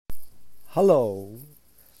Hello,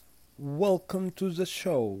 welcome to the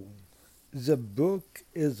show. The book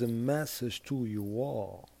is a message to you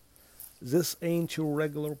all. This ain't your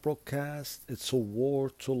regular broadcast, it's a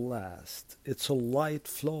war to last. It's a light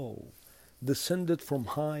flow, descended from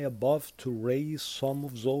high above to raise some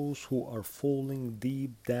of those who are falling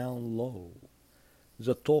deep down low.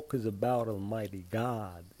 The talk is about Almighty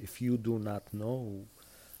God, if you do not know.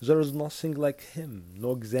 There is nothing like Him,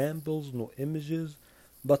 no examples, no images,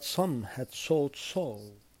 but some had thought so.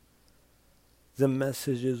 The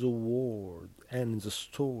message is a word, and the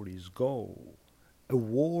stories go. A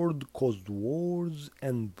word caused wars,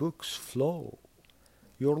 and books flow.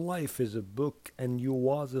 Your life is a book, and you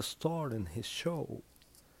was a star in His show.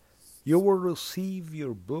 You will receive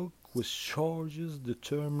your book with charges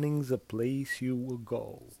determining the place you will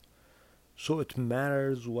go. So it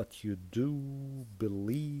matters what you do,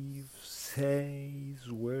 believe,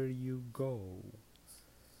 says where you go.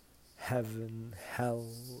 Heaven, hell,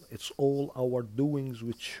 it's all our doings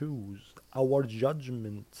we choose, our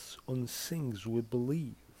judgments on things we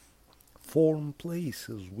believe, foreign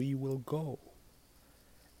places we will go.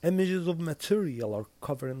 Images of material are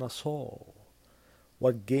covering us all.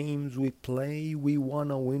 What games we play, we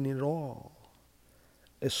wanna win it all.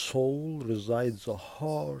 A soul resides a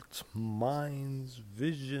heart, minds,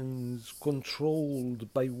 visions,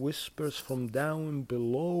 controlled by whispers from down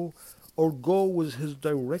below, or go with his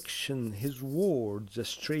direction, his words, a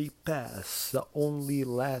straight path, the only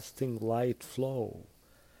lasting light flow.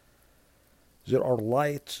 There are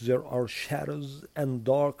lights, there are shadows, and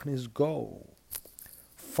darkness go.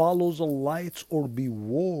 Follow the lights or be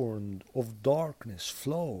warned of darkness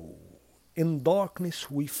flow. In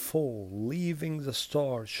darkness we fall, leaving the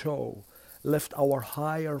star show. Left our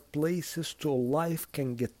higher places to life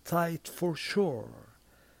can get tight for sure.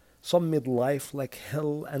 Some made life like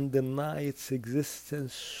hell and deny its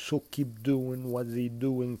existence, so keep doing what they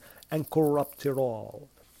doing and corrupt it all.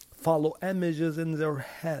 Follow images in their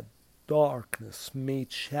head, darkness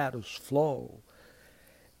made shadows flow.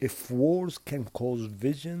 If wars can cause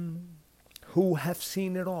vision, who have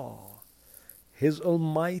seen it all? His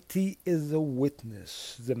Almighty is a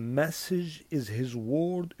witness. The message is His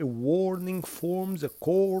word. A warning forms the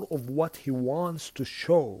core of what He wants to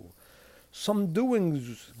show. Some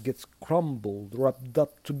doings gets crumbled, wrapped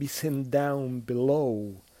up to be sent down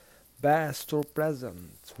below. Past or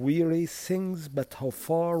present, weary things, but how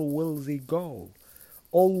far will they go?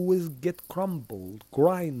 Always get crumbled,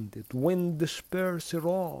 grinded, wind disperse it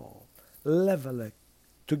all. Level it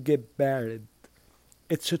to get buried.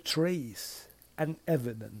 It's a trace, an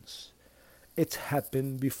evidence. It's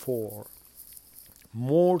happened before.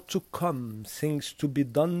 More to come, things to be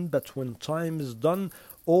done, but when time is done,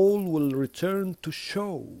 all will return to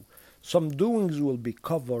show. Some doings will be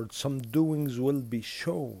covered, some doings will be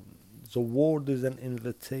shown. The word is an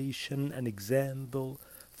invitation, an example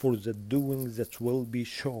for the doings that will be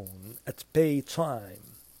shown at pay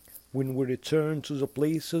time, when we return to the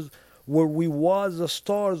places where we was the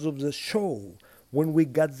stars of the show, when we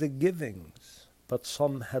got the givings, but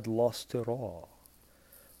some had lost it all.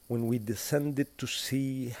 When we descended to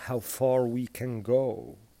see how far we can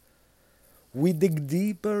go. We dig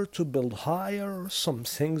deeper to build higher, some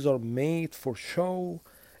things are made for show.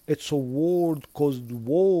 It's a word caused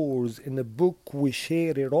wars, in a book we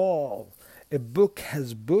share it all. A book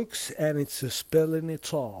has books and it's a spelling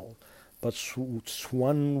it all, but it's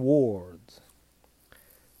one word.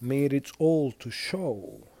 Made it all to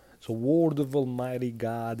show. The word of Almighty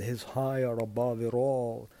God is higher above it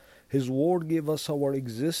all. His word gave us our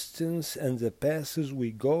existence and the passes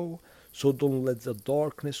we go, so don't let the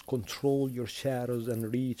darkness control your shadows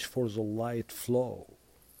and reach for the light flow.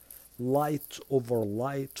 Light over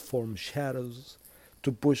light form shadows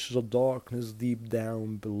to push the darkness deep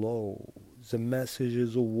down below. The message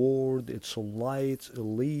is a word, it's a light, a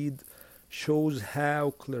lead, shows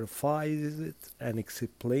how, clarifies it, and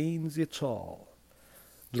explains it all.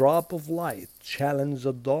 Drop of light, challenge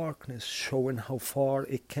the darkness, showing how far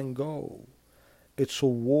it can go. It's a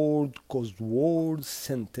word caused words,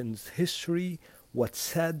 sentence history, what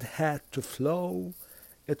said had to flow.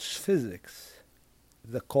 It's physics,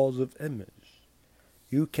 the cause of image.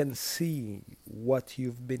 You can see what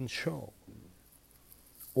you've been shown,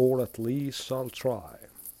 or at least I'll try.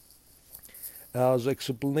 The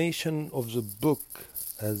explanation of the book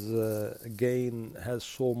as again has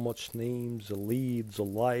so much names, the lead, the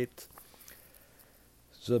light,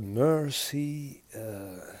 the mercy,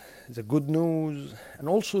 the good news, and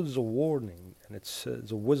also the warning, and it's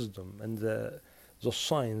the wisdom and the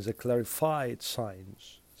signs, the clarified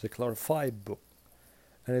signs, the clarified book.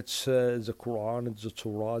 And it's the Quran, it's the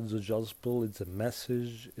Torah, it's the Gospel, it's a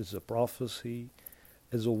message, it's a prophecy,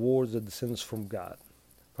 it's a word that descends from God.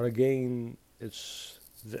 But again, it's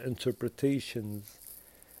the interpretations,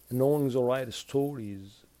 knowing the right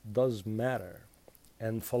stories does matter,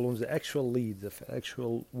 and following the actual lead, the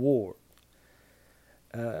actual word.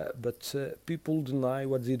 But people deny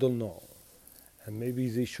what they don't know, and maybe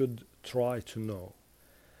they should try to know.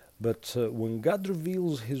 But when God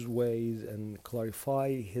reveals His ways and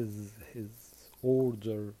clarify His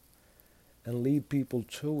order and lead people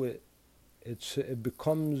to it, it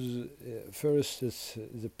becomes first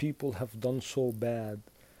the people have done so bad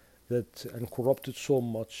that and corrupted so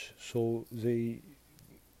much, so they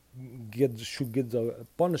should get the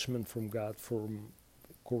punishment from God for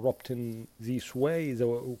corrupting these ways,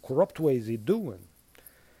 the corrupt ways they're doing.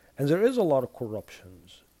 And there is a lot of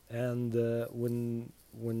corruptions, and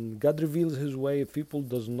when God reveals His way, if people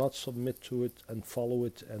does not submit to it and follow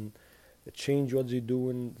it and change what they're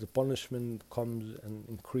doing, the punishment comes and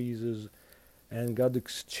increases, and God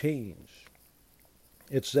exchange.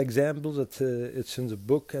 It's the examples that it's in the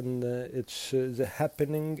book, and it's the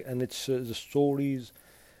happening, and it's the stories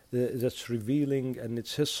that's revealing, and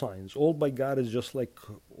it's His signs. All by God is just like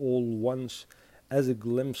all once, as a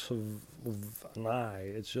glimpse of an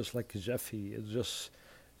eye. It's just like a jiffy.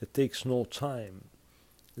 It takes no time.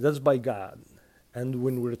 That's by God. And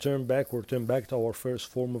when we return back to our first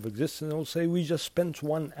form of existence, we'll say we just spent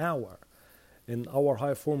 1 hour in our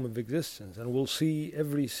high form of existence, and we'll see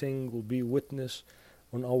everything will be witness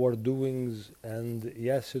on our doings. And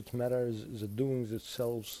yes, it matters the doings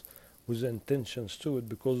itself with the intentions to it,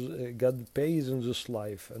 because God pays in this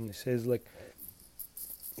life, and He says like,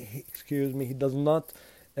 He does not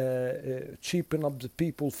cheapen up the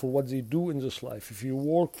people for what they do in this life. If you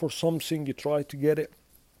work for something, you try to get it,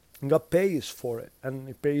 God pays for it, and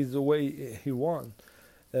He pays the way He wants.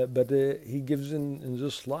 But He gives in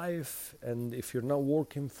this life, and if you're not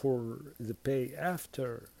working for the pay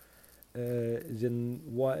after, then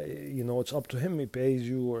why? It's up to Him. He pays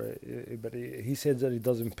you, but He said that He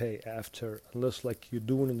doesn't pay after, unless like you're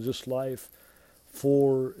doing in this life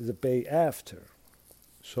for the pay after.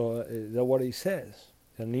 So that's what He says,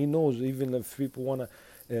 and He knows even if people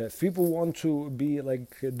want to be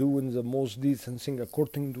like doing the most decent thing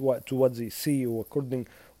according to what they see, or according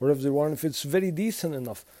whatever they want, if it's very decent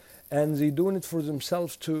enough, and they're doing it for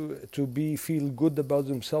themselves to feel good about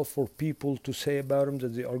themselves, for people to say about them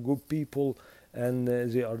that they are good people, and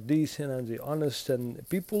they are decent and they're honest, and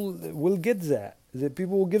people will get that. The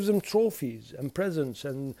people will give them trophies and presents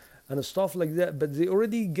and stuff like that, but they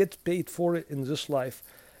already get paid for it in this life.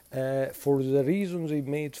 For the reasons they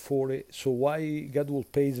made for it, so why God will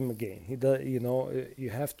pay them again? You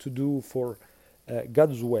have to do for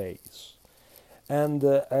God's ways, and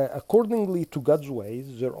accordingly to God's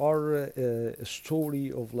ways, there are a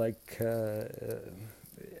story of like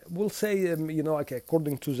we'll say like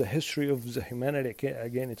according to the history of the humanity.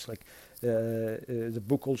 Again, it's like the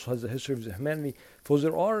book also has the history of the humanity. For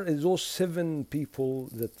there are those 7 people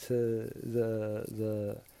that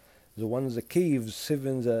the ones, the caves,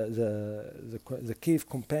 7, the cave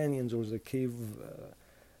companions, or the cave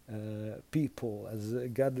people, as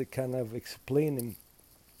God kind of explaining.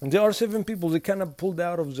 And there are 7 people. They kind of pulled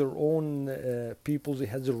out of their own people. They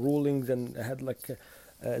had their rulings and had like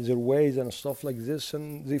their ways and stuff like this.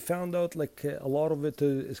 And they found out like a lot of it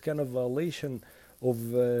is kind of violation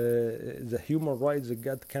of the human rights that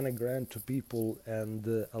God kind of grant to people and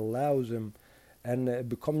allows them, and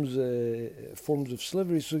becomes forms of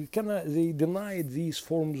slavery. So they denied these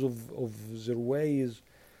forms of their ways,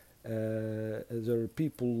 their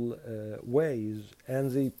people ways,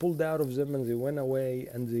 and they pulled out of them, and they went away,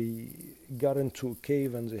 and they got into a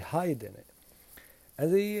cave and they hide in it.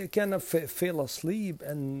 And they kind of fell asleep,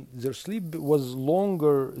 and their sleep was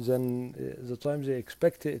longer than the time they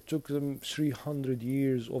expected. It took them 300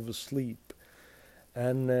 years of sleep.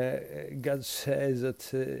 And God says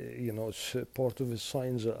that, it's part of His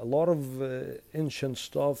signs. A lot of ancient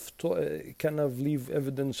stuff kind of leave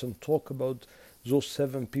evidence and talk about those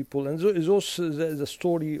 7 people. And the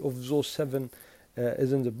story of those 7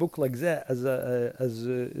 is in the book like that, as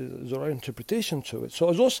the right interpretation to it.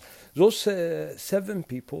 So those 7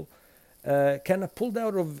 people kind of pulled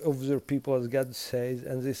out of their people, as God says,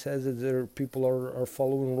 and they says that their people are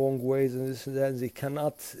following wrong ways, and this and that. They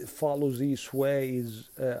cannot follow these ways,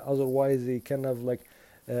 otherwise they kind of like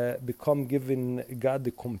become giving God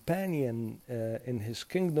the companion in His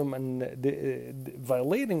kingdom, and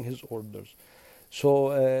violating His orders. So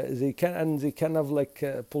they kind of like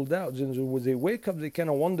pulled out. Then when they wake up, they kind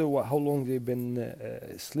of wonder how long they've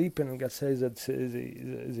been sleeping. And God says that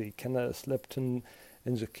they kind of slept in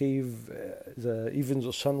in the cave. Even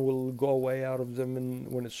the sun will go away out of them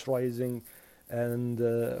when it's rising, and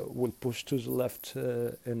will push to the left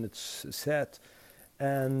in its set.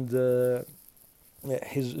 And their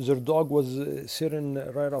dog was sitting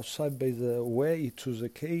right outside by the way to the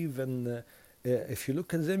cave, and if you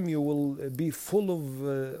look at them, you will be full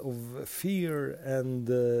of fear, and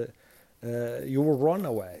you will run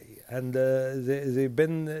away. And they've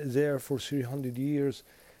been there for 300 years,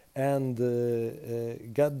 and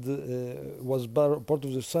God was part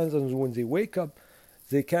of the signs. And when they wake up,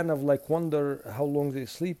 they kind of like wonder how long they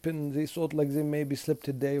sleep, and they thought like they maybe slept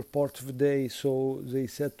a day or part of a day. So they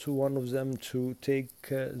said to one of them to take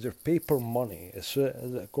their paper money,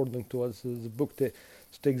 according to us the book, to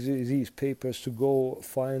take these papers to go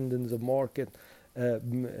find in the market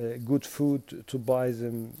good food to buy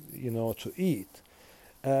them, to eat.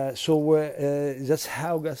 So that's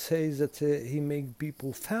how God says that He made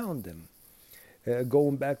people found them.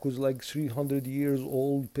 Going back was like 300 years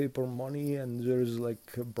old paper money, and there's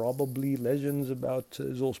like probably legends about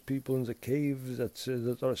those people in the caves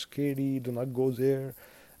that are scary, do not go there,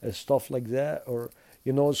 stuff like that. Or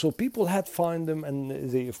so people had find them, and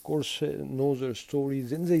they of course know their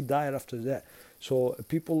stories, and they died after that. So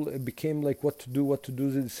people became like what to do.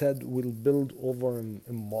 They said, we'll build over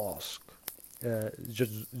a mosque,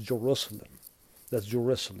 Jerusalem. That's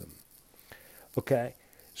Jerusalem. Okay.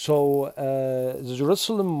 So the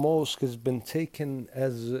Jerusalem mosque has been taken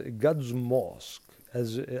as God's mosque,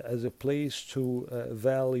 as a place to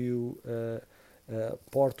value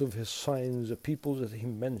part of His signs, the people that He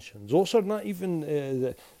mentions. Those are not even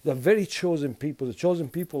the very chosen people. The chosen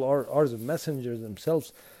people are the messengers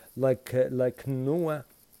themselves, like Noah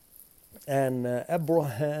and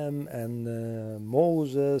Abraham and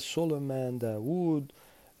Moses, Solomon, Dawood,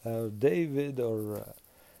 David, or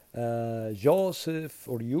Joseph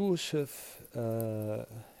or Yusuf,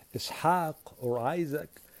 Ishaq or Isaac.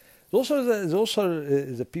 Those are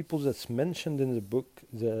the people that's mentioned in the book,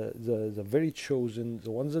 the very chosen,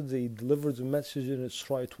 the ones that they delivered the message in its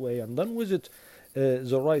right way and done with it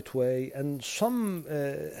the right way, and some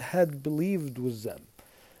had believed with them.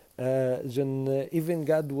 Then even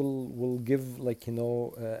God will give,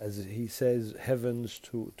 as He says, heavens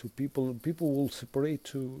to people. People will separate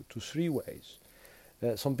to three ways.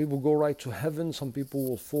 Some people go right to heaven, some people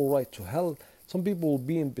will fall right to hell, some people will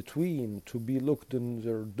be in between to be looked in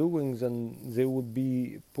their doings, and they will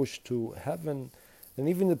be pushed to heaven. And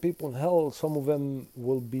even the people in hell, some of them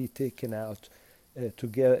will be taken out to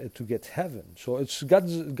get heaven. So it's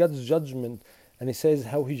God's judgment, and He says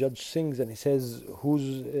how He judges things, and He says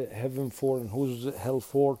who's heaven for and who's hell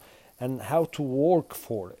for, and how to work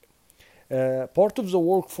for it. Part of the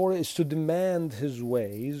work for it is to demand His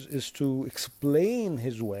ways, is to explain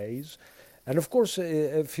His ways. And of course,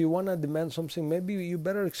 if you want to demand something, maybe you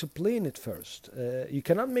better explain it first. You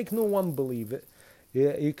cannot make no one believe it.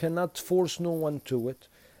 You cannot force no one to it.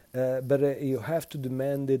 But you have to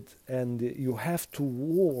demand it, and you have to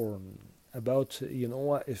warn about,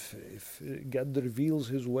 if God reveals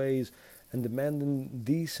His ways, and demanding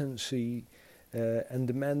decency, and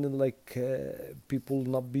demanding people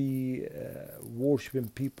not be worshipping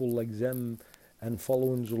people like them, and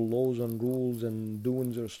following their laws and rules and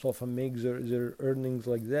doing their stuff and make their earnings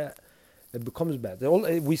like that, it becomes bad.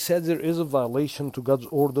 We said there is a violation to God's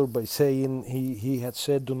order by saying He had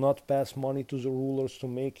said, do not pass money to the rulers to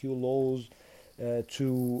make you laws,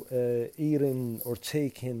 to eating or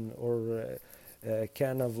taking or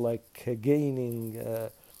kind of gaining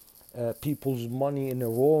people's money in a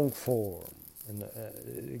wrong form. And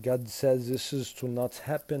God says this is to not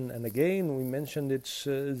happen. And again, we mentioned it's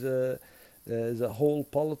the whole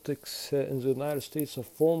politics in the United States are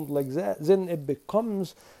formed like that. Then it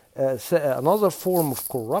becomes another form of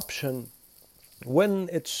corruption when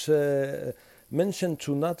it's mentioned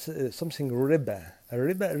to not something riba.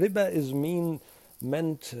 Riba is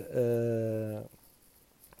meant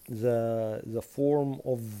the form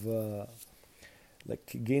of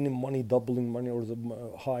gaining money, doubling money, or the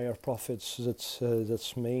higher profits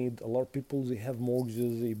that's made. A lot of people, they have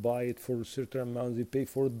mortgages, they buy it for a certain amount, they pay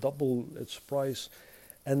for double its price,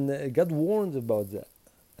 and God warns about that.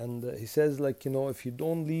 And He says, if you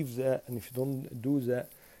don't leave that, and if you don't do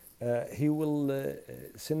that, He will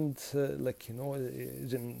send,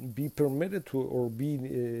 be permitted to, or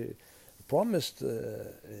be promised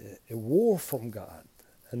a war from God.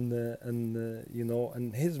 And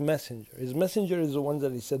His messenger is the one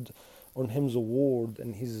that He said on Him the word,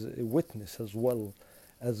 and He's a witness as well,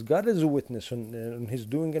 as God is a witness on His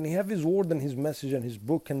doing, and He have His word and His message and His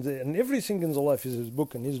book, and everything in the life is His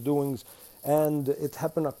book and His doings, and it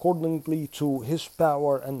happened accordingly to His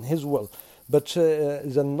power and His will. But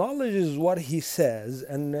the knowledge is what he says,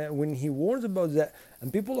 and when he warns about that,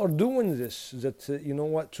 and people are doing this, that you know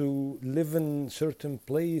what, to live in certain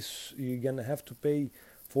place, you're gonna have to pay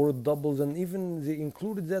for doubles, and even they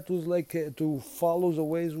included that was like to follow the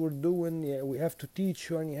ways we're doing. Yeah, we have to teach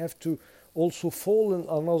you, and you have to also fall in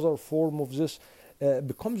another form of this.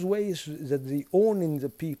 Becomes ways that they own in the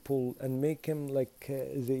people and make them like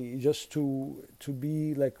they just to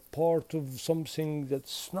be like part of something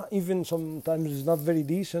that's not even sometimes is not very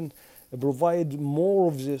decent. Provide more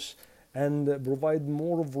of this and provide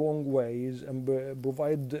more of wrong ways and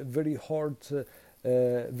provide very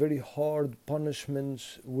hard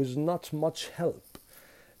punishments with not much help.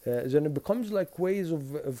 Then it becomes like ways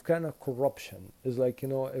of kind of corruption. It's like, you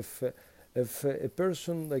know, if a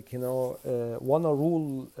person like, you know, wanna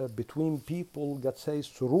rule between people, God says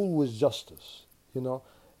to rule with justice. You know,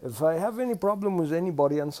 if I have any problem with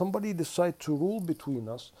anybody and somebody decide to rule between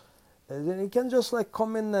us, then he can just like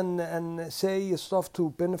come in and say stuff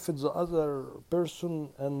to benefit the other person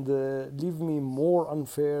and leave me more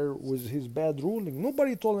unfair with his bad ruling.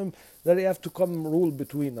 Nobody told him that he have to come rule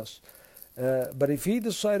between us. But if he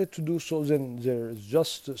decided to do so, then there is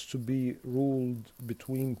justice to be ruled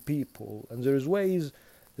between people. And there is ways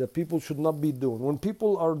that people should not be doing. When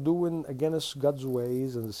people are doing against God's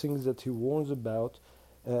ways and the things that he warns about,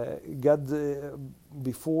 God,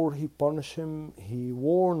 before he punishes him, he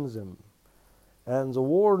warns them. And the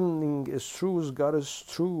warning is true as God is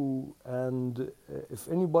true. And if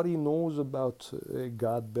anybody knows about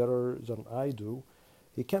God better than I do,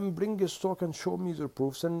 he can bring his talk and show me the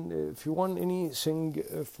proofs. And if you want anything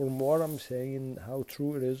from what I'm saying, how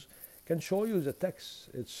true it is, I can show you the text.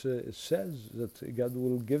 It says that God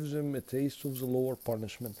will give them a taste of the lower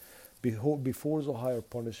punishment before the higher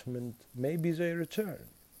punishment. Maybe they return.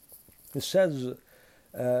 It says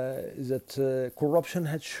that corruption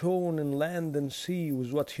had shown in land and sea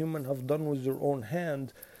with what humans have done with their own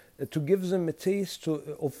hand, to give them a taste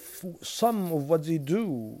of some of what they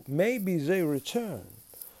do. Maybe they return.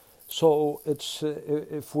 So it's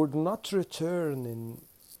if we're not returning,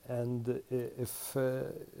 and if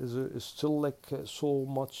there's still like so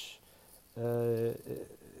much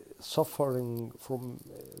suffering from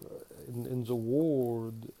in the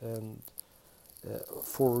world, and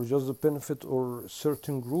for just the benefit or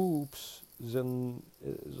certain groups, then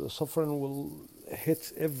the suffering will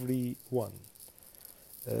hit everyone.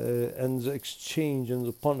 And the exchange and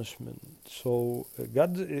the punishment. So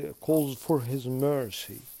God calls for his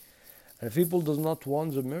mercy. And if people does not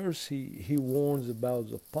want the mercy, he warns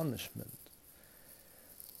about the punishment.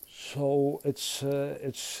 So it's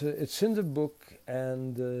in the book,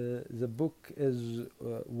 and the book is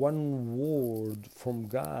one word from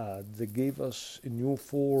God that gave us a new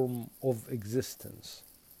form of existence.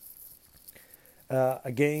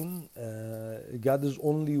 Again, God is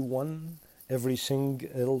only one. Everything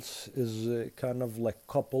else is kind of like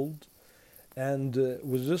coupled. And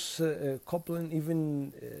with this coupling,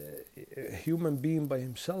 even a human being by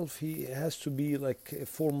himself, he has to be like a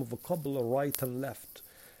form of a couple, a right and left,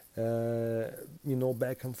 you know,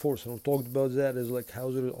 back and forth. And we talked about that as like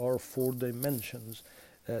how there are 4 dimensions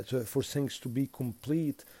for things to be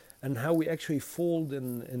complete, and how we actually fold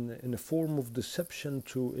in a form of deception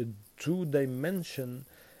to a 2 dimension,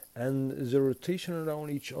 and the rotation around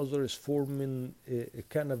each other is forming a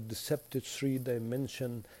kind of deceptive 3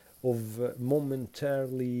 dimension of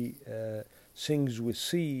momentarily things we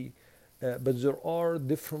see, but there are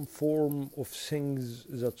different form of things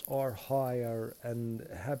that are higher and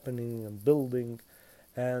happening and building,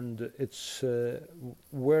 and it's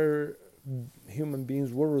where human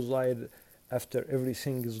beings will reside after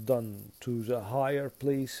everything is done, to the higher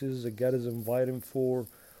places that God is inviting for,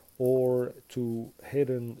 or to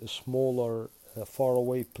hidden smaller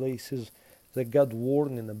faraway places that God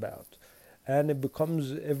warning about. And it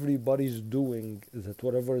becomes everybody's doing, that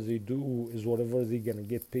whatever they do is whatever they're gonna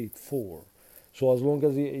get paid for. So as long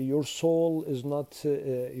as your soul is not,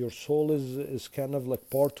 your soul is kind of like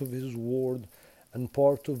part of his word and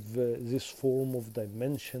part of this form of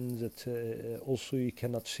dimension that also you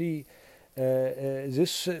cannot see.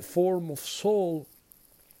 This form of soul,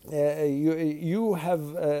 you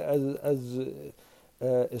have as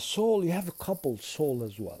a soul, you have a coupled soul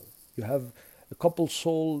as well. You have a coupled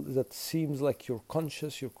soul that seems like you're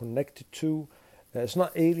conscious, you're connected to. It's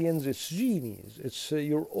not aliens, it's genies. It's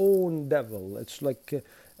your own devil. It's like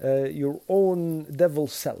your own devil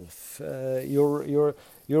self. You're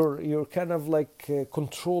kind of like a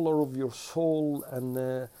controller of your soul and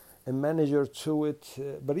a manager to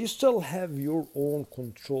it, but you still have your own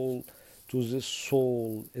control to this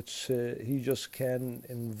soul. It's he just can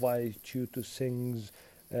invite you to things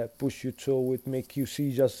push you to it, make you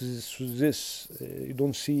see just this. You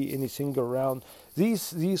don't see anything around.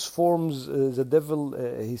 These forms, the devil,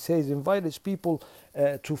 he says, invites people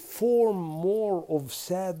to form more of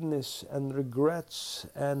sadness and regrets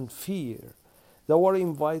and fear. That's what he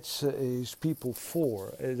invites his people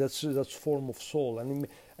for. That's form of soul, and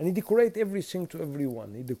he decorate everything to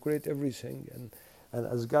everyone. He decorate everything, and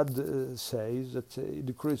as God says that he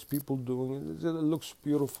decorates people doing it. It looks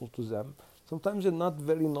beautiful to them. Sometimes they're not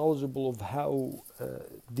very knowledgeable of how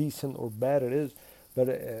decent or bad it is, but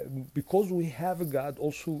because we have a God,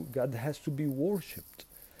 also God has to be worshipped,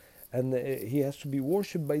 and he has to be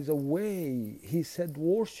worshipped by the way he said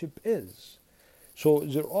worship is. So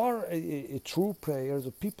there are true prayers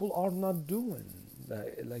that people are not doing.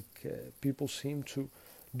 People seem to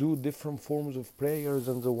do different forms of prayers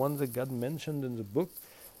than the ones that God mentioned in the book,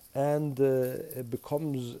 and it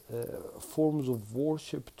becomes forms of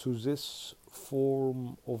worship to this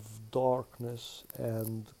form of darkness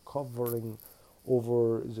and covering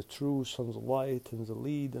over the truth and the light and the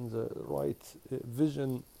lead and the right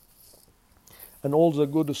vision and all the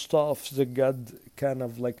good stuff that God kind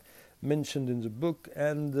of like mentioned in the book.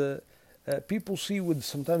 And people see with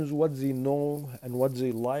sometimes what they know and what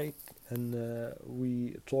they like. And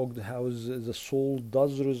we talked how the soul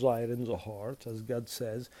does reside in the heart, as God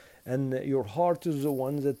says, and your heart is the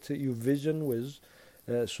one that you vision with.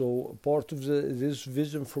 So part of this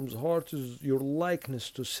vision from the heart is your likeness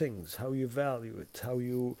to things, how you value it, how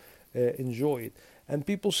you enjoy it. And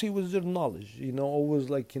people see with their knowledge, always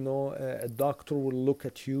a doctor will look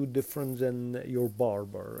at you different than your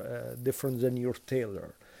barber, different than your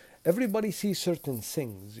tailor. Everybody sees certain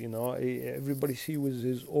things, everybody sees with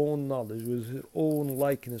his own knowledge, with his own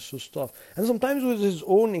likeness to stuff, and sometimes with his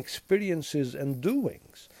own experiences and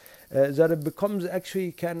doings, that it becomes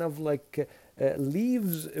actually kind of like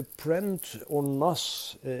leaves a print on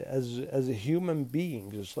us as a human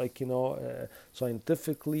being. Just like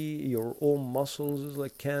scientifically, your own muscles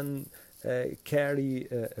can carry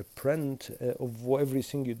a print of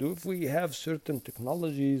everything you do. If we have certain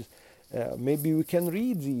technologies, maybe we can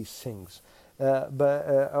read these things,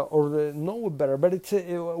 or know better. But it's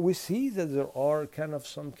we see that there are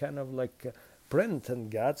some kind of print,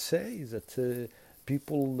 and God says that.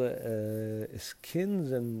 People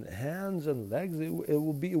skins and hands and legs, it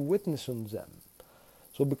will be a witness on them.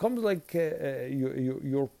 So it becomes like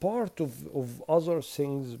you're part of other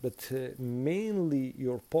things, but mainly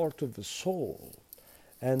you're part of the soul.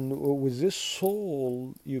 And with this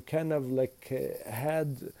soul, you kind of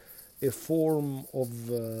had a form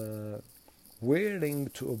of wearing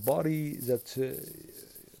to a body that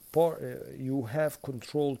you have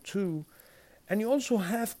control to, and you also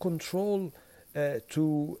have control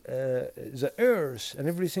to the earth, and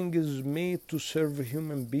everything is made to serve a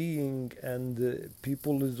human being, and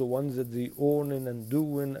people is the ones that they owning and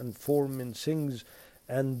doing and forming things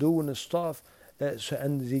and doing stuff,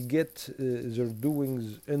 and they get their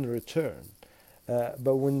doings in return.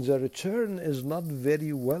 But when the return is not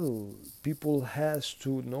very well, people has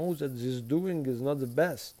to know that this doing is not the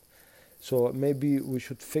best. So maybe we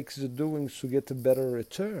should fix the doings to get a better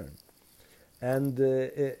return. And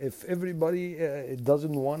if everybody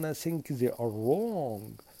doesn't want to think they are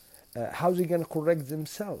wrong, how are they going to correct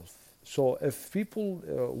themselves? So if people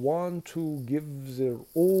want to give their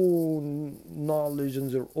own knowledge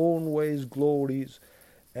and their own ways glories,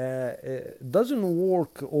 it doesn't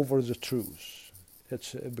work over the truth.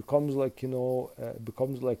 It becomes a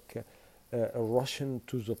rushing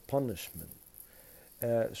to the punishment.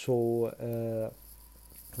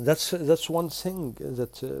 That's one thing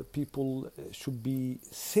that people should be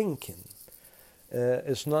thinking.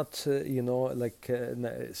 It's not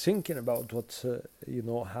thinking about what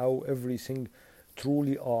how everything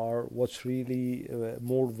truly are, what's really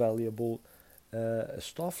more valuable,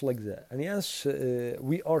 stuff like that. And yes,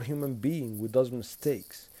 we are human beings. We does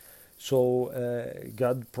mistakes. So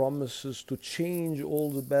God promises to change all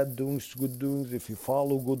the bad doings to good doings if you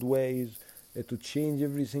follow good ways. To change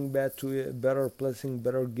everything bad to a better blessing,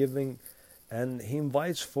 better giving, and he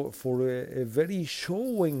invites for a very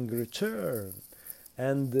showing return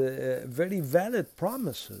and very valid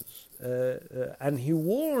promises, and he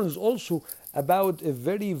warns also about a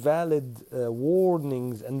very valid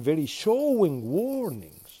warnings and very showing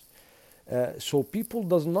warnings. So people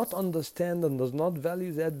does not understand and does not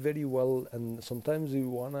value that very well, and sometimes they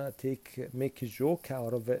wanna make a joke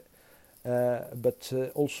out of it. But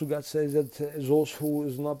also God says that those who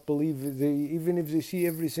does not believe, even if they see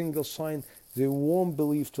every single sign, they won't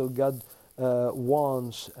believe till God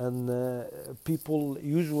wants. And people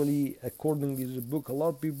usually, according to the book, a lot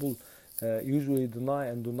of people usually deny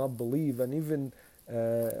and do not believe. And even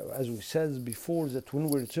as we said before, that when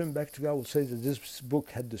we return back to God, we'll say that this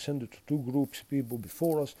book had descended to two groups of people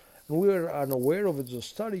before us, and we are unaware of its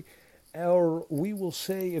study. Or we will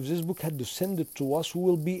say, if this book had descended to us, we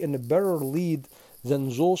will be in a better lead than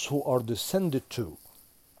those who are descended to.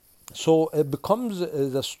 So it becomes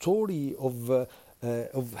the story of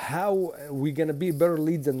how we're going to be a better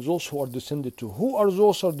lead than those who are descended to. Who are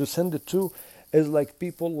those who are descended to? Is like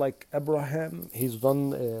people like Abraham. He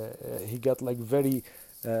got like very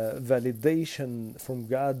validation from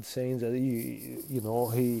God, saying that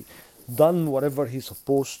he done whatever he's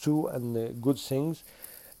supposed to, and good things.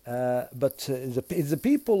 But the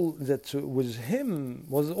people that with him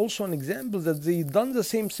was also an example that they done the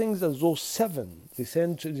same things as those seven. They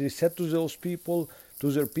said to those people, to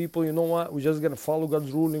their people, you know what, we're just going to follow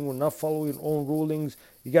God's ruling, we're not following your own rulings,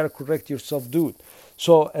 you got to correct yourself, dude.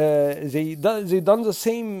 So they done the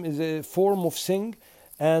same form of thing,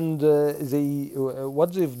 and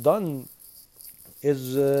what they've done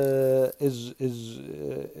is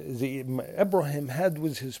Abraham had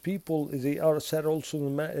with his people. They are said also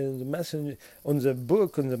in the message, on the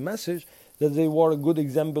book, on the message, that they were a good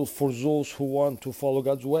example for those who want to follow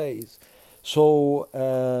God's ways. So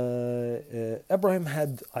Abraham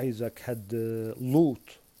had Isaac, had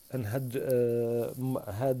Lot, and had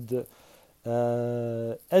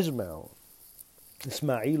Ishmael,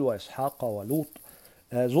 Ismail, wa Ishaq, wa Lot.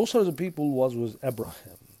 Those are the people was with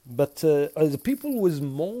Abraham. But the people with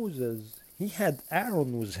Moses, he had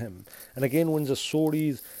Aaron with him. And again, when the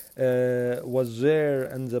stories was there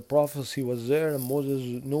and the prophecy was there, and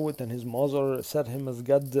Moses knew it, and his mother set him as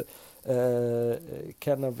God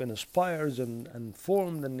kind of inspires and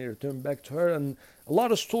formed, and they returned back to her, and a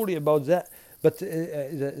lot of story about that. But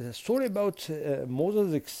the story about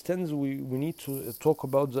Moses extends. We need to talk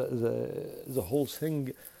about the whole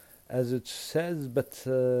thing as it says, but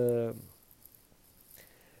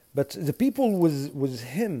the people with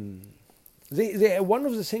him, they one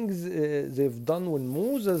of the things they've done when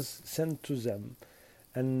Moses sent to them,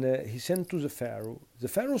 and he sent to the Pharaoh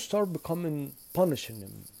started becoming punishing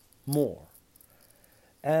him more.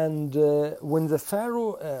 And when the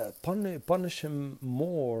Pharaoh punished him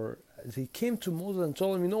more, they came to Moses and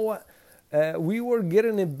told him, you know what, we were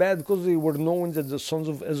getting it bad because they were knowing that the sons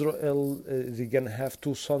of Israel, they're going to have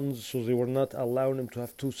two sons, so they were not allowing them to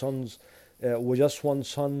have two sons with just one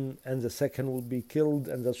son, and the second will be killed,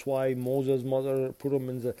 and that's why Moses' mother put him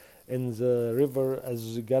in the river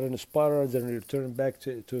as God inspired, then returned back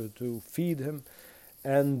to feed him.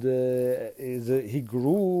 And he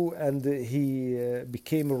grew, and he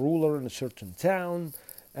became a ruler in a certain town,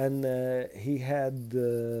 and he had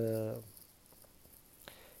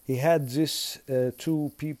this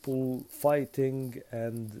two people fighting,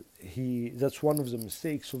 and that's one of the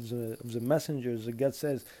mistakes of the messengers. God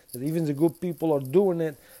says that even the good people are doing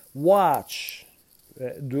it. Watch,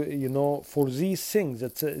 for these things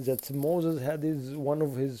that Moses had one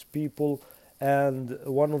of his people, and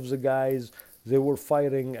one of the guys, they were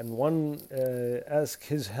fighting, and one asked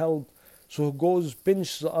his help. So he goes,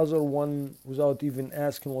 pinch the other one without even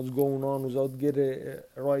asking what's going on, without getting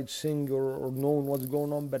a right thing or knowing what's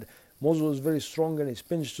going on. But Moses was very strong, and he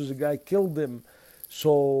pinched to the guy, killed him.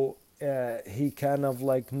 So he kind of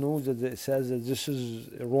like knows that it says that this is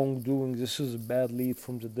wrongdoing, this is a bad lead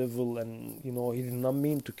from the devil, and he did not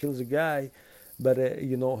mean to kill the guy, but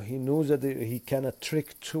he knows that he kind of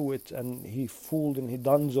tricked to it, and he fooled, and he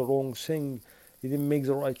done the wrong thing. He didn't make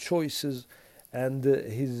the right choices. And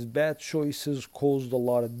his bad choices caused a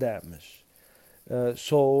lot of damage.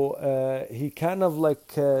 So he kind of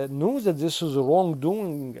like knew that this is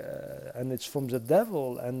wrongdoing, and it's from the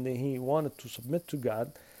devil, and he wanted to submit to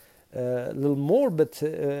God a little more. But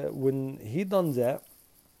when he done that,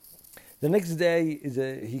 the next day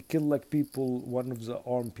he killed like people, one of the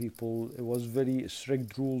armed people. It was very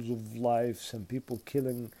strict rules of life, and people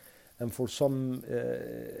killing. And for some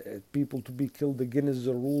people to be killed against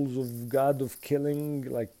the rules of God of killing,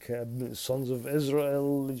 like sons of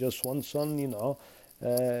Israel, just one son,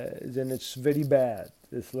 then it's very bad.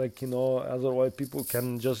 It's like, otherwise people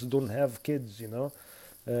can just don't have kids,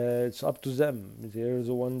 It's up to them. They're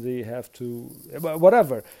the ones they have to,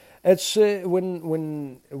 whatever. It's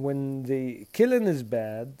when the killing is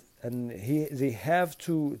bad, and they have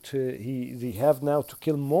now to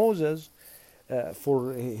kill Moses.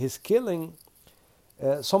 For his killing,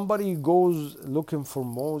 somebody goes looking for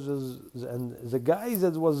Moses, and the guy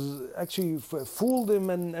that was actually fooled him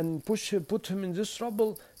and put him in this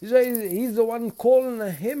trouble, he's the one calling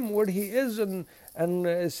him where he is, and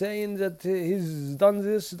saying that he's done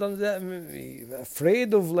this, done that,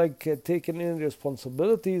 afraid of taking in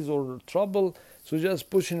responsibilities or trouble, so just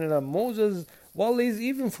pushing it on Moses. Well, he's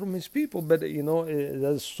even from his people, but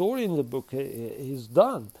the story in the book he's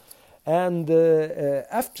done. And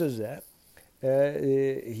after that,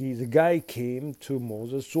 the guy came to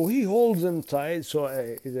Moses, so he holds him tight. So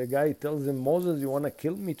the guy tells him, Moses, you want to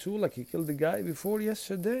kill me too, like you killed the guy before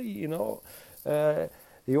yesterday? You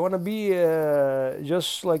want to be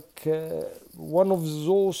just like one of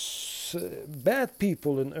those bad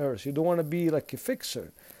people in earth. You don't want to be like a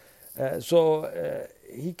fixer. So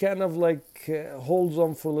he kind of like holds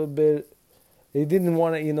on for a little bit. He didn't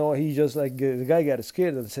want to, he just like, the guy got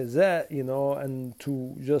scared and says that, and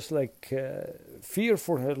to just like fear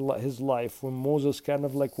for his life when Moses kind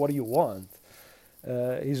of like, what do you want?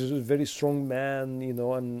 He's a very strong man,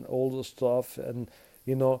 and all the stuff. And,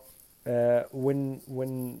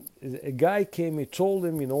 when a guy came, he told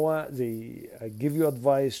him, what, I give you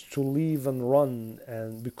advice to leave and run,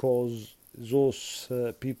 and because those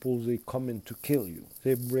people, they come in to kill you.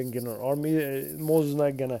 They bring in an army. Moses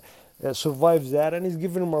not gonna survive that, and he's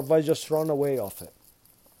giving him advice, just run away off it.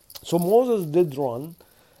 So Moses did run,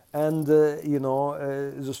 and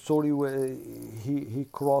the story where he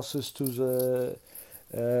crosses to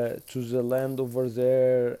the land over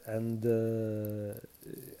there, and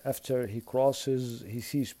after he crosses, he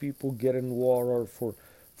sees people getting water for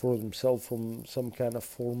themselves from some kind of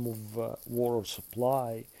form of water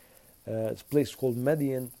supply. It's a place called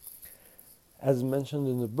Midian, as mentioned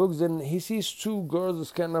in the books. Then he sees two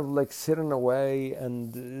girls kind of like sitting away,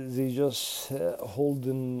 and they just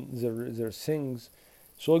holding their things.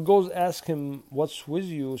 So he goes ask him, what's with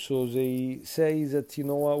you? So they say that,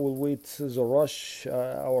 what, we'll wait the rush.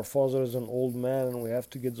 Our father is an old man and we have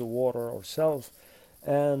to get the water ourselves.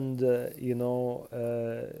 And, we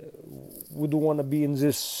don't want to be in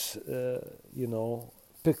this,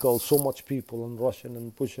 pickle, so much people and rushing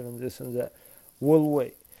and pushing and this and that. We'll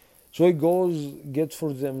wait. So he goes, gets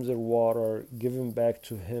for them their water, give him back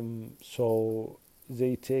to him. So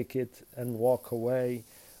they take it and walk away.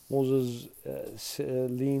 Moses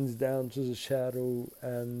leans down to the shadow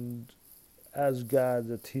and asks God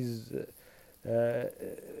that he's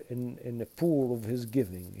in a pool of his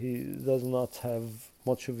giving. He does not have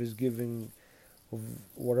much of his giving of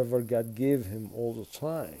whatever God gave him all the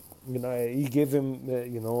time. He gave him,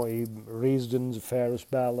 he raised in the Pharaoh's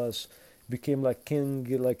palace, became like king,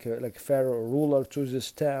 like Pharaoh, a ruler to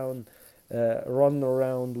this town, run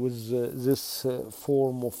around with this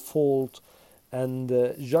form of fault, and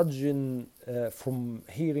judging from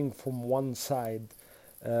hearing from one side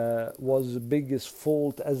was the biggest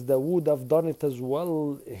fault, as Dawood have done it as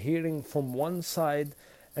well, hearing from one side,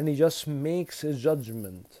 and he just makes a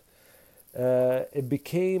judgment. It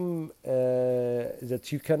became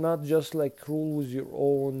that you cannot just like rule with your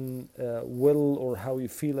own will or how you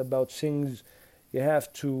feel about things. You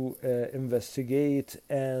have to investigate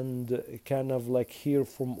and kind of like hear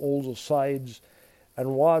from all the sides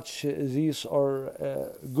and watch. These are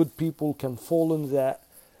good people can fall in that.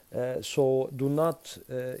 So do not,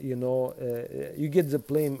 you get the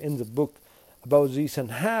blame in the book about this and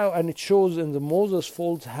how, and it shows in the Moses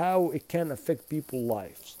fault how it can affect people's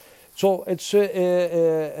lives. So it's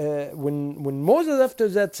when Moses after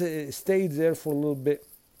that stayed there for a little bit,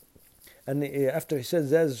 and after he says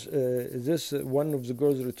this one of the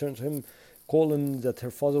girls returned to him, calling that her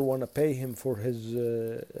father want to pay him for his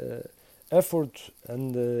effort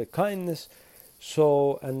and kindness.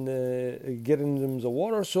 So and getting them the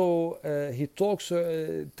water. So he talks,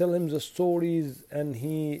 tell him the stories, and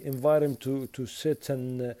he invite him to sit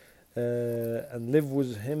and live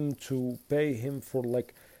with him to pay him for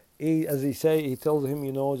like. As he say, he tells him,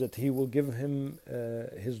 that he will give him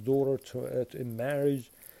his daughter to in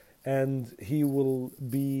marriage, and he will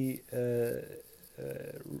be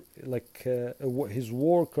his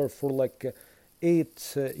worker for like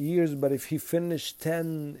 8 years. But if he finish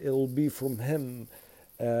 10, it'll be from him.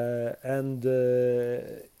 And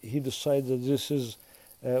he decides that this is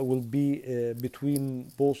will be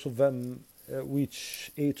between both of them,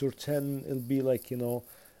 which 8 or 10, it'll be like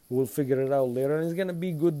we'll figure it out later, and it's gonna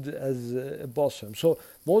be good as a bosom. So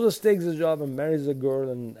Moses takes the job and marries a girl,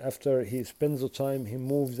 and after he spends the time, he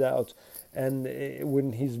moves out. And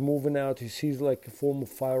when he's moving out, he sees like a form of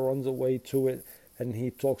fire, runs away to it, and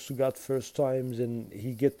he talks to God first times, and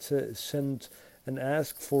he gets sent and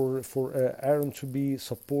asked for Aaron to be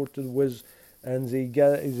supported with, and they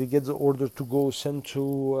get the order to go sent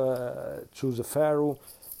to the Pharaoh.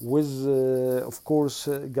 With, of course,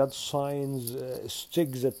 God's signs,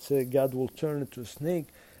 sticks that God will turn into a snake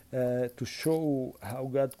to show how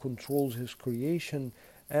God controls his creation,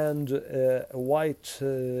 and a white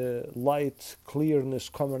light clearness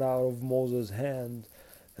coming out of Moses' hand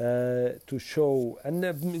to show, and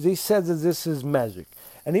they said that this is magic.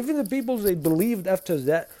 And even the people, they believed after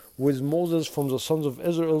that with Moses from the sons of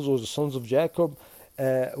Israel or the sons of Jacob,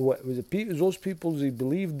 those people, they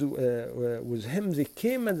believed with him. They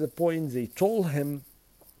came at the point, they told him,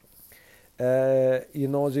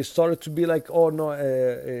 they started to be like, oh no,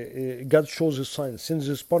 God shows his sign, sends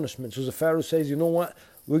his punishment. So the Pharaoh says, you know what,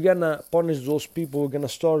 we're gonna punish those people. We're gonna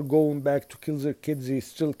start going back to kill their kids. They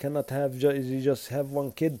still cannot have, they just have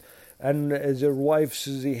one kid, and their wives,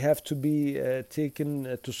 they have to be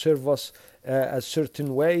taken to serve us as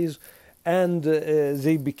certain ways. And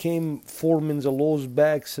they became forming the laws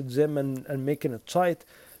back at them and making it tight.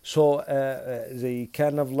 So they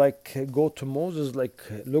kind of like go to Moses, like,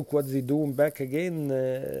 look what they doing back again.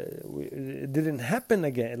 It didn't happen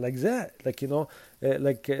again like that. Like,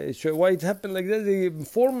 why it happened like that? They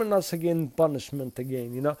informing us again, punishment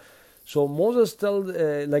again. So Moses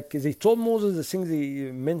they told Moses the things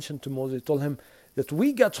they mentioned to Moses. They told him that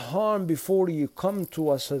we got harmed before you come to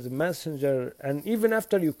us as a messenger, and even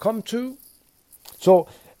after you come to. So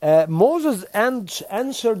Moses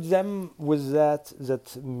answered them with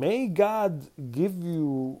that may God give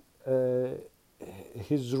you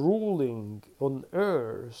his ruling on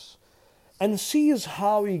earth and sees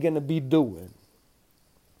how you're going to be doing.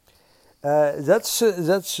 That's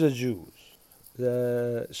the Jews.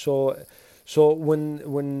 So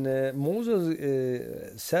when Moses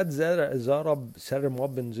set them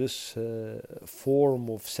up in this form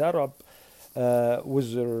of setup,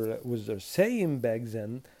 with their saying back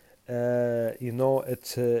then,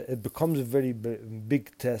 it becomes a very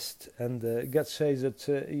big test. And God says that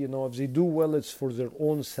if they do well, it's for their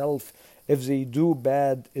own self. If they do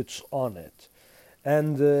bad, it's on it.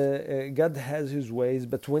 And God has his ways.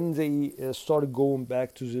 But when they started going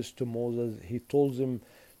back to Moses, he told them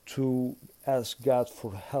to ask God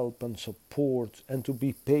for help and support and to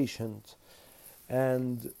be patient.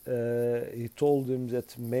 And he told him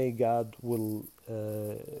that may God will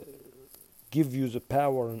give you the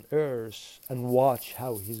power on earth and watch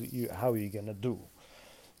how you're gonna do.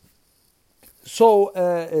 So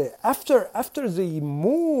after they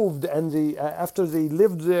moved and after they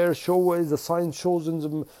lived there, the sign shows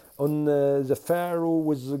them on the Pharaoh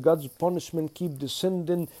with God's punishment keep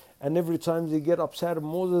descending, and every time they get upset at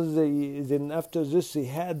Moses, then after this they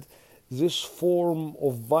had this form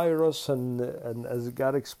of virus, and as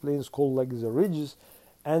God explains, called like the ridges,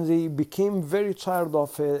 and they became very tired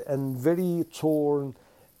of it and very torn,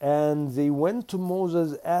 and they went to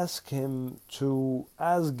Moses, ask God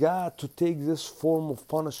to take this form of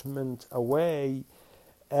punishment away,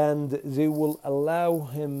 and they will allow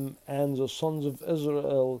him and the sons of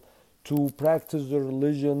Israel to practice their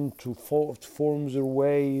religion, to form their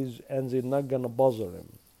ways, and they're not gonna bother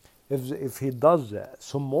him if he does that.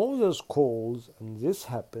 So Moses calls, and this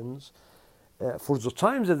happens for the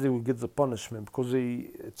times that they will get the punishment, because they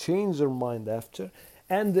change their mind after.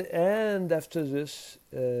 And after this,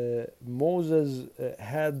 Moses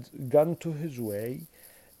had gone to his way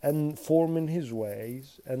and forming his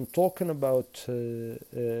ways and talking about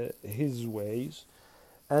his ways.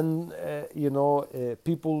 And,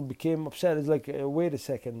 people became upset. It's like, wait a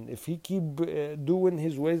second, if he keep doing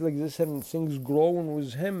his ways like this and things growing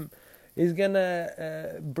with him, he's going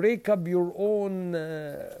to break up your own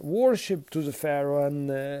worship to the Pharaoh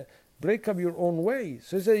and break up your own ways.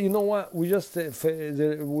 So he said, you know what, we just,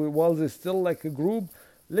 while they're still like a group,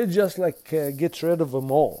 let's just get rid of them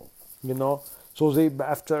all, So they,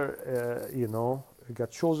 after,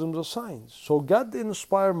 God shows them the signs. So God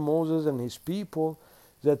inspired Moses and his people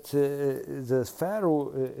that the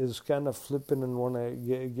Pharaoh is kind of flipping and want to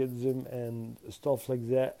get them and stuff like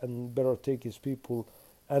that, and better take his people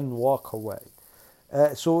and walk away.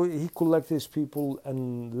 So he collected his people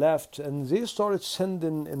and left, and they started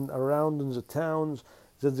sending around in the towns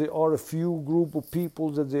that there are a few group of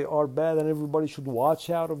people that they are bad and everybody should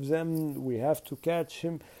watch out of them. We have to catch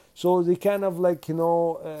him. So they kind of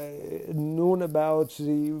known about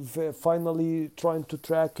finally trying to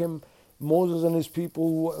track him. Moses and his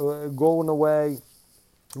people going away,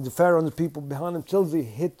 the Pharaoh and the people behind him, till they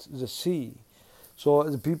hit the sea. So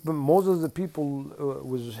Moses, the people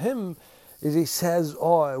with him, he says,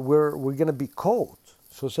 "Oh, we're gonna be caught."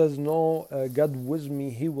 So he says, "No, God with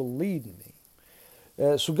me; He will lead me."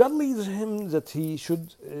 So God leads him that he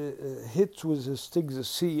should hit with his stick the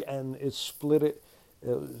sea, and it split it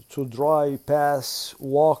to dry pass.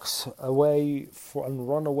 Walks away and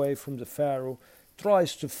run away from the Pharaoh.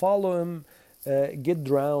 Tries to follow him, get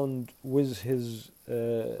drowned with his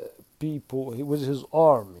people, with his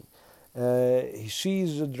army. He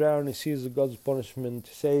sees the drown, he sees the God's punishment.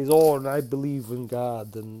 He says, "Oh, and I believe in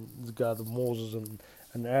God and the God of Moses,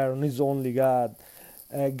 and Aaron is only God.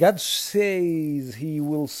 God says he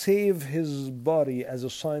will save his body as a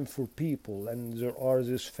sign for people, and there are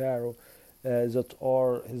this Pharaoh that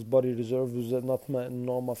are his body reserved with not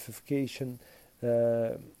no mummification,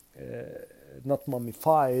 not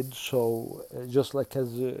mummified, so just like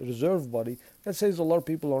as a reserved body. That says a lot of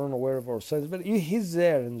people aren't aware of our science, but he's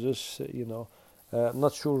there in this, I'm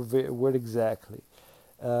not sure where exactly.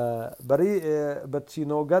 But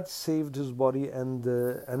God saved his body, and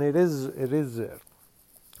it is there.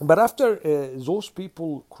 But after those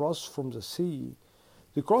people cross from the sea,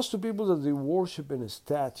 they cross to people that they worship in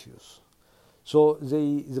statues. So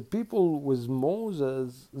the people with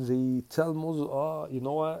Moses, they tell Moses, you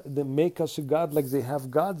know what, they make us a god, like they have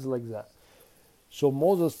gods like that. So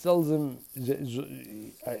Moses tells them,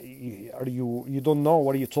 you don't know,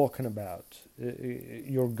 what are you talking about?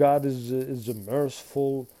 Your God is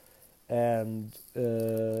merciful, and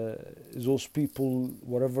those people,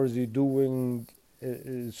 whatever they're doing,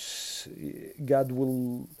 God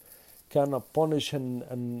will kind of punish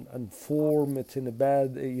and form it in a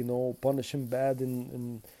bad, punish him bad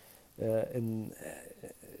in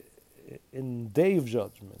day of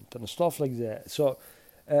judgment and stuff like that. So,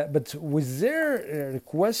 but with their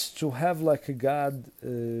request to have like a God,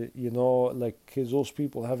 like those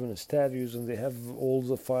people having statues, and they have all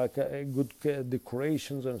the good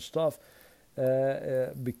decorations and stuff,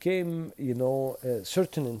 became, a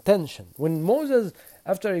certain intention. When Moses,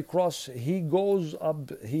 after he crossed, he goes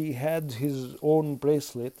up, he had his own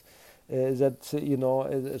bracelet that,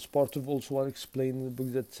 as part of also what I explained in the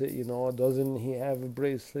book, that, doesn't he have a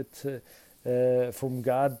bracelet from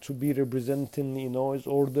God to be representing, his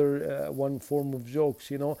order, one form of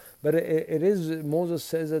jokes, But it is, Moses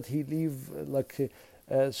says that he leave like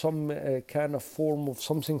some kind of form of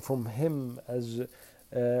something from him as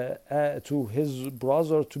to his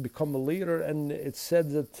brother to become a leader, and it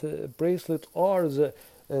said that bracelets are the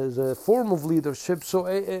form of leadership. So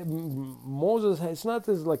Moses, it's not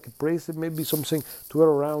as like a bracelet, maybe something to wear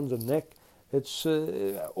around the neck. It's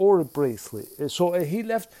or a bracelet. So he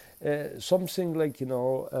left something like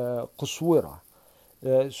quswira.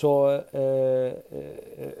 It's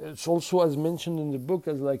also as mentioned in the book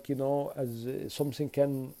as like as something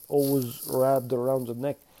can always wrapped around the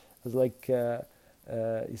neck, as like.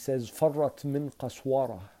 He says farrat min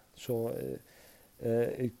qaswara, so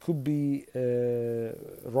it could be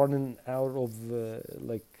running out of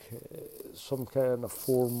some kind of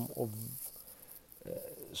form of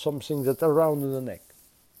something that around the neck.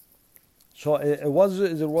 So there was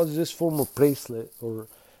this form of bracelet, or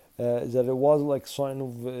that it was like sign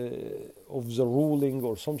of the ruling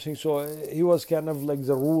or something. So he was kind of like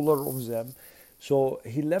the ruler of them. So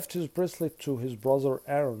he left his bracelet to his brother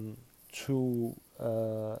Aaron to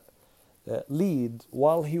lead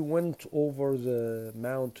while he went over the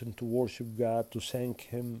mountain to worship God, to thank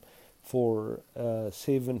him for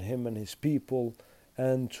saving him and his people,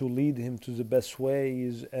 and to lead him to the best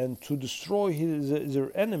ways, and to destroy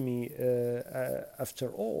their enemy after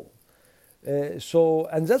all.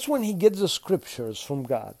 And that's when he gets the scriptures from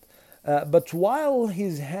God. But while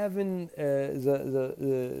he's having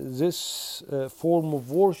this form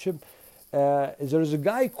of worship, there's a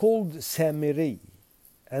guy called Samiri,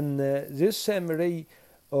 and this Samiri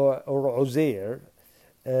or Uzair,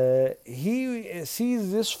 he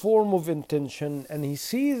sees this form of intention, and he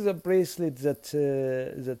sees the bracelet that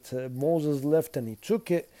Moses left, and he took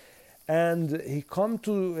it, and he come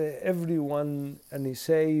to everyone, and he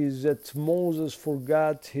says that Moses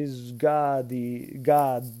forgot his God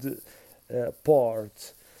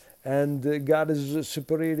part. And God is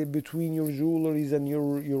separated between your jewelries and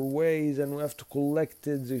your ways, and we have to collect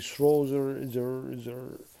it. They throw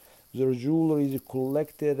their jewelry,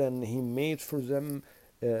 collected, and he made for them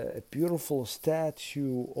a beautiful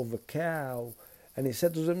statue of a cow. And he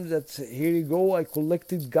said to them that, here you go, I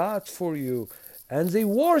collected God for you. And they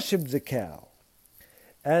worshipped the cow.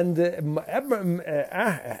 And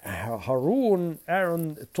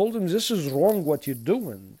Aaron told him, this is wrong what you're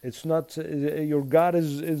doing. It's not, your God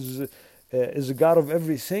is a God of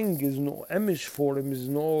everything, is no image for him, is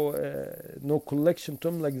no collection to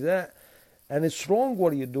him like that. And it's wrong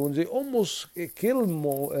what you're doing. They almost killed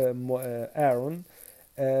Aaron,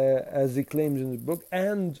 as he claims in the book.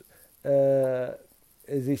 And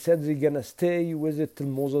they said they're going to stay with it till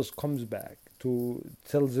Moses comes back to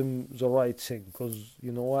tell them the right thing, because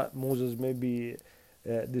you know what, Moses maybe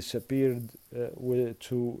disappeared and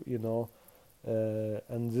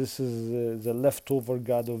this is the leftover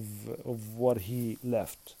God of what he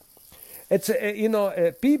left. it's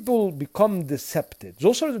people become deceptive.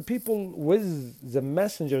 Those are the people with the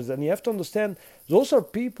messengers, and you have to understand those are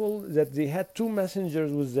people that they had two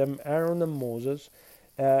messengers with them, Aaron and Moses.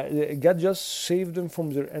 God just saved them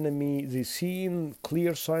from their enemy. They seen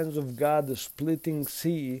clear signs of God, the splitting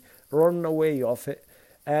sea, run away of it.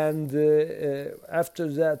 And after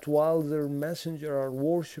that, while their messenger are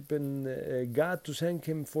worshiping God to thank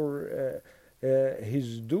Him for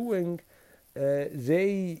His doing,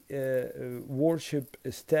 they worship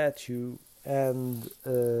a statue and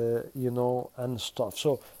and stuff.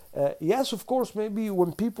 So yes, of course, maybe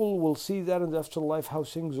when people will see that in the afterlife, how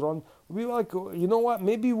things run, we'll be like, you know what?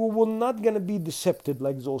 Maybe we will not gonna be decepted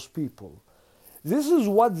like those people. This is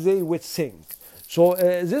what they would think. So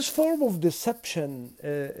this form of deception,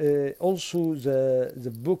 also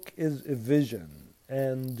the book is a vision,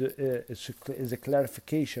 and it's a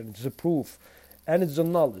clarification, it's a proof, and it's a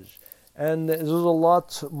knowledge, and there's a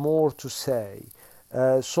lot more to say.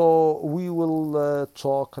 So we will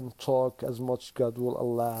talk and talk as much God will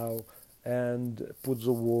allow, and put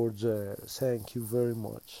the words. Thank you very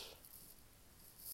much.